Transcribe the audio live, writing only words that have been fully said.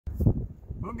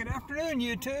Well, good afternoon,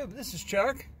 YouTube. This is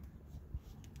Chuck.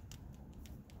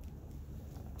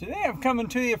 Today I'm coming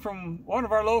to you from one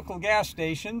of our local gas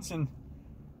stations, and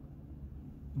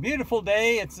beautiful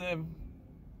day.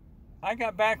 I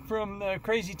got back from the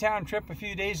Crazy Town trip a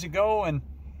few days ago, and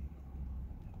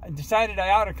I decided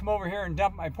I ought to come over here and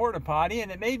dump my porta potty,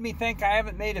 and it made me think I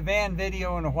haven't made a van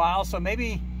video in a while, so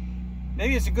maybe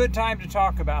it's a good time to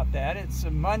talk about that. It's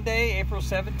Monday, April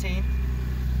 17th,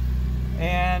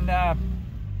 and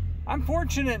I'm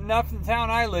fortunate enough in the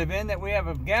town I live in that we have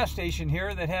a gas station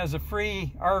here that has a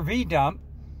free RV dump,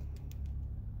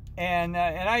 and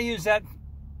I use that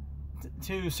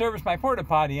to service my porta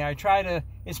potty.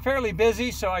 It's fairly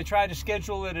busy, so I try to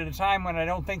schedule it at a time when I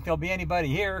don't think there'll be anybody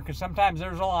here, because sometimes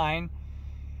there's a line.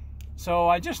 So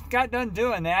I just got done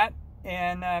doing that,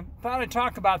 and thought I'd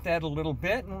talk about that a little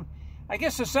bit. And I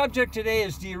guess the subject today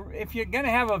is, if you're going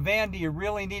to have a van, do you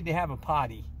really need to have a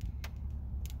potty?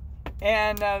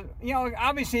 And, you know,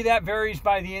 obviously that varies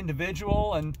by the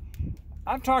individual, and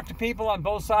I've talked to people on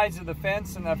both sides of the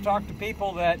fence, and I've talked to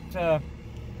people that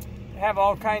have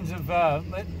all kinds of,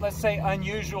 let's say,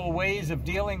 unusual ways of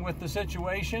dealing with the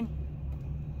situation.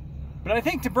 But I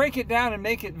think to break it down and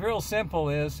make it real simple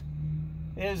is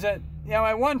that, you know,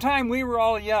 at one time we were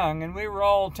all young, and we were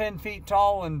all 10 feet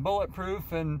tall and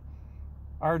bulletproof, and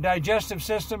our digestive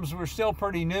systems were still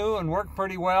pretty new and worked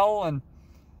pretty well, and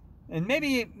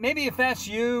maybe if that's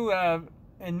you,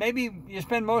 and maybe you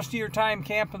spend most of your time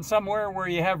camping somewhere where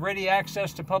you have ready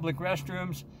access to public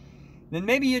restrooms, then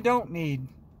maybe you don't need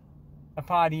a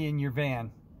potty in your van.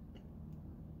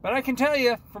 But I can tell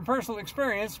you from personal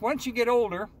experience, once you get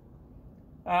older,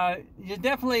 you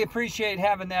definitely appreciate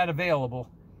having that available,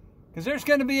 because there's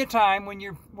going to be a time when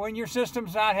your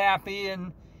system's not happy,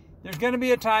 and there's going to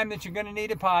be a time that you're going to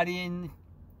need a potty, and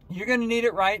you're going to need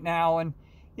it right now. And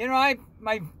you know,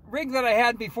 my rig that I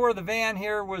had before the van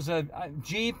here was a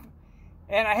Jeep,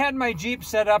 and I had my Jeep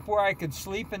set up where I could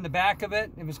sleep in the back of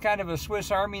it. It was kind of a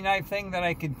Swiss Army knife thing that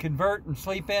I could convert and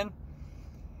sleep in,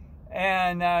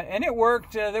 and it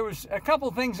worked. There was a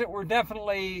couple things that were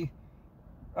definitely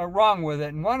wrong with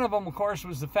it, and one of them, of course,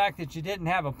 was the fact that you didn't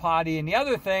have a potty. And the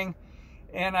other thing,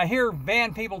 and I hear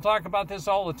van people talk about this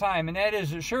all the time, and that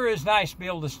is, it sure is nice to be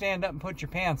able to stand up and put your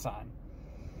pants on,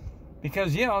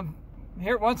 because, you know,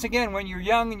 here, once again, when you're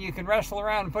young and you can wrestle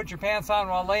around and put your pants on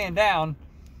while laying down,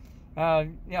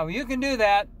 you know, you can do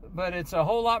that, but it's a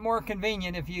whole lot more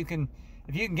convenient if you can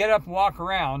get up and walk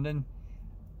around. And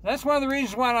that's one of the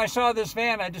reasons why, when I saw this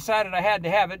van, I decided I had to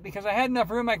have it, because I had enough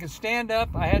room I could stand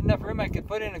up, I had enough room I could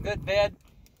put in a good bed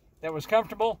that was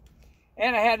comfortable,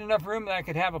 and I had enough room that I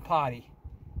could have a potty.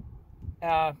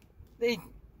 You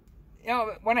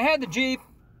know, when I had the Jeep,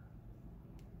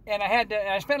 and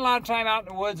I spent a lot of time out in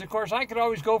the woods. Of course, I could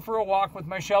always go for a walk with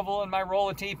my shovel and my roll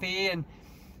of TP, and,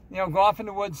 you know, go off in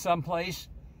the woods someplace.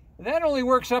 That only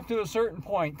works up to a certain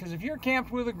point, because if you're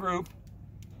camped with a group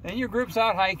and your group's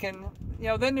out hiking, you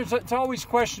know, then it's always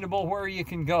questionable where you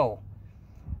can go.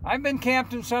 I've been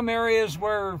camped in some areas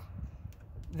where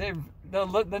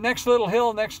the next little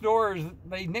hill next door,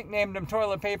 they nicknamed them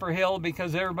Toilet Paper Hill,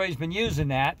 because everybody's been using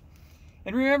that.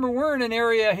 And remember, we're in an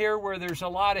area here where there's a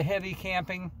lot of heavy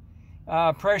camping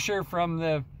pressure from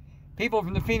the people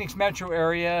from the Phoenix metro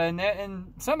area,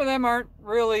 and some of them aren't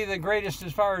really the greatest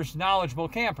as far as knowledgeable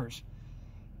campers.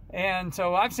 And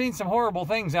so I've seen some horrible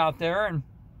things out there, and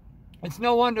it's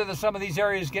no wonder that some of these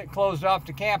areas get closed off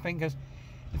to camping, because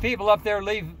the people up there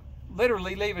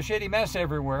literally leave a shitty mess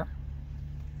everywhere.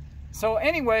 So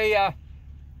anyway,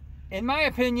 in my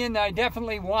opinion, I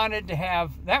definitely wanted to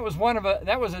have, that was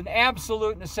an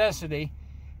absolute necessity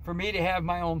for me to have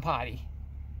my own potty.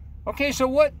 Okay, so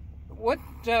what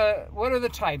are the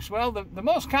types? Well, the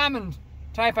most common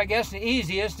type, I guess, the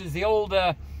easiest, is the old,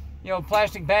 you know,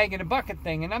 plastic bag and a bucket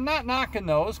thing. And I'm not knocking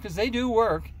those, because they do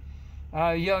work. You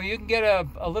know, you can get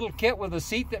a little kit with a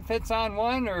seat that fits on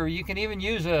one, or you can even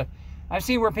use I've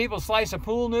seen where people slice a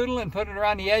pool noodle and put it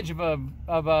around the edge of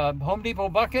a Home Depot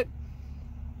bucket.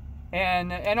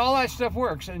 And all that stuff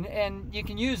works, and you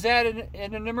can use that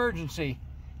in an emergency.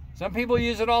 Some people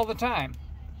use it all the time.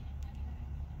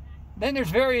 Then there's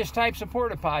various types of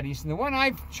porta potties, and the one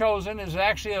I've chosen is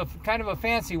actually kind of a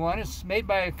fancy one. It's made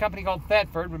by a company called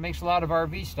Thetford, which makes a lot of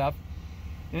RV stuff,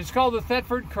 and it's called the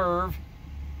Thetford Curve.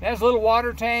 It has a little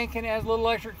water tank, and it has a little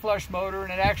electric flush motor,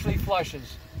 and it actually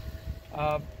flushes.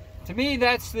 To me,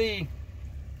 that's the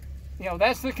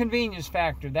convenience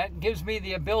factor. That gives me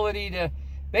the ability to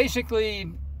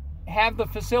basically have the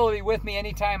facility with me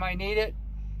anytime I need it,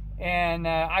 and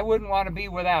I wouldn't want to be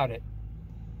without it.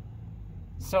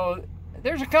 So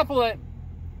there's a couple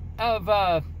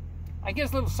of I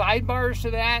guess little sidebars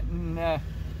to that, and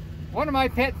one of my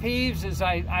pet peeves is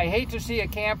I hate to see a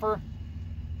camper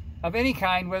of any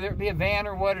kind, whether it be a van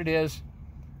or what it is,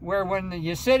 where when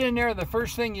you sit in there, the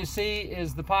first thing you see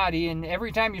is the potty, and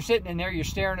every time you're sitting in there, you're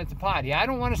staring at the potty. I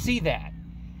don't want to see that.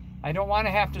 I don't want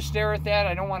to have to stare at that.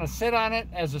 I don't want to sit on it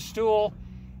as a stool,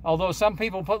 although some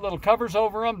people put little covers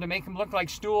over them to make them look like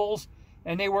stools,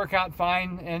 and they work out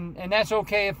fine, and that's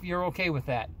okay if you're okay with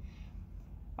that.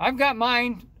 I've got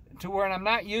mine to where I'm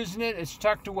not using it, it's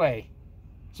tucked away.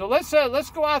 So let's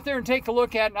go out there and take a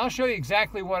look at it, and I'll show you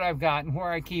exactly what I've got and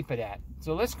where I keep it at.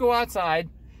 So let's go outside.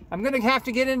 I'm going to have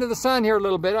to get into the sun here a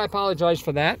little bit. I apologize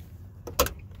for that.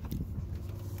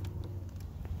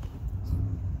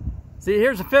 See,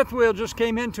 here's a fifth wheel just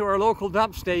came into our local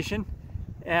dump station.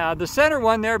 The center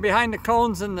one there behind the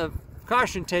cones and the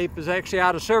caution tape is actually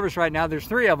out of service right now. There's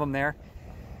 3 of them there.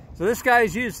 So this guy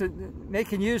is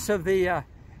making use of the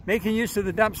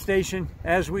dump station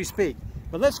as we speak.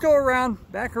 But let's go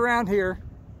back around here,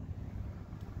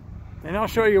 and I'll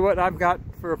show you what I've got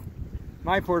for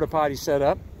my porta potty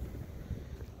setup.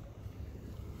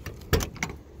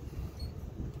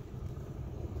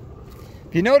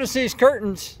 If you notice these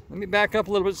curtains, let me back up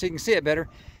a little bit so you can see it better.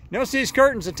 Notice these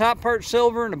curtains, the top part's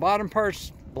silver and the bottom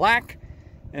part's black.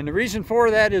 And the reason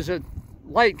for that is a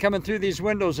light coming through these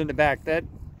windows in the back. That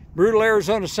brutal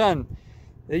Arizona sun.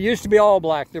 They used to be all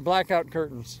black. They're blackout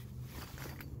curtains.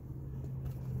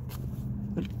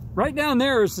 Right down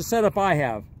there is the setup I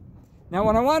have. Now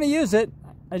when I want to use it,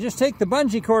 I just take the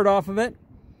bungee cord off of it,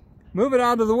 move it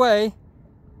out of the way,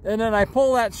 and then I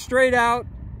pull that straight out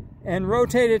and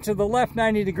rotate it to the left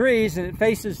 90 degrees, and it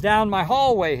faces down my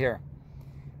hallway here.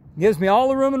 It gives me all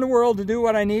the room in the world to do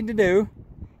what I need to do.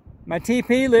 My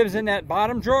TP lives in that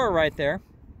bottom drawer right there.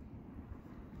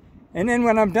 And then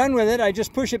when I'm done with it, I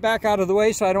just push it back out of the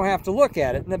way so I don't have to look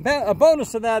at it. And a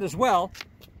bonus of that as well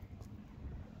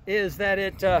is that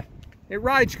it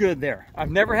rides good there.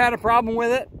 I've never had a problem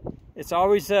with it. It's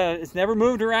always, it's never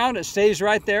moved around. It stays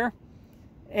right there.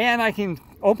 And I can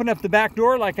open up the back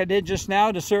door like I did just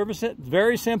now to service it. It's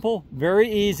very simple, very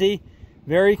easy,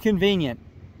 very convenient.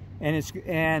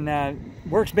 And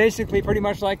works basically pretty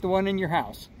much like the one in your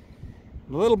house.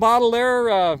 The little bottle there,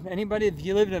 anybody, if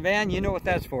you live in a van, you know what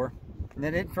that's for. And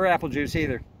then it for apple juice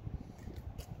either.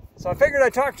 So I figured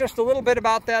I'd talk just a little bit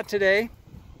about that today.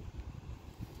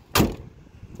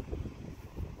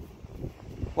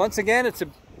 Once again, it's a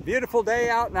beautiful day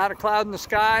out, not a cloud in the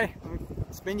sky.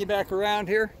 Spin you back around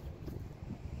here.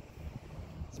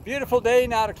 It's a beautiful day,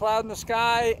 not a cloud in the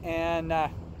sky, and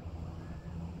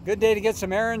good day to get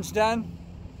some errands done.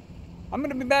 I'm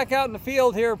going to be back out in the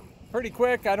field here pretty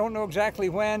quick. I don't know exactly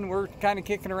when. We're kind of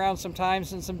kicking around some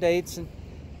times and some dates, and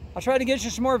I'll try to get you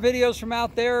some more videos from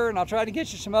out there, and I'll try to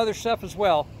get you some other stuff as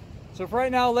well. So for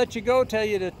right now, I'll let you go, tell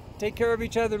you to take care of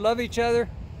each other, love each other.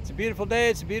 It's a beautiful day,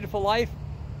 it's a beautiful life,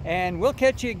 and we'll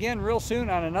catch you again real soon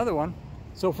on another one.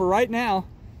 So for right now,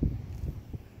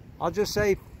 I'll just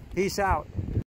say peace out.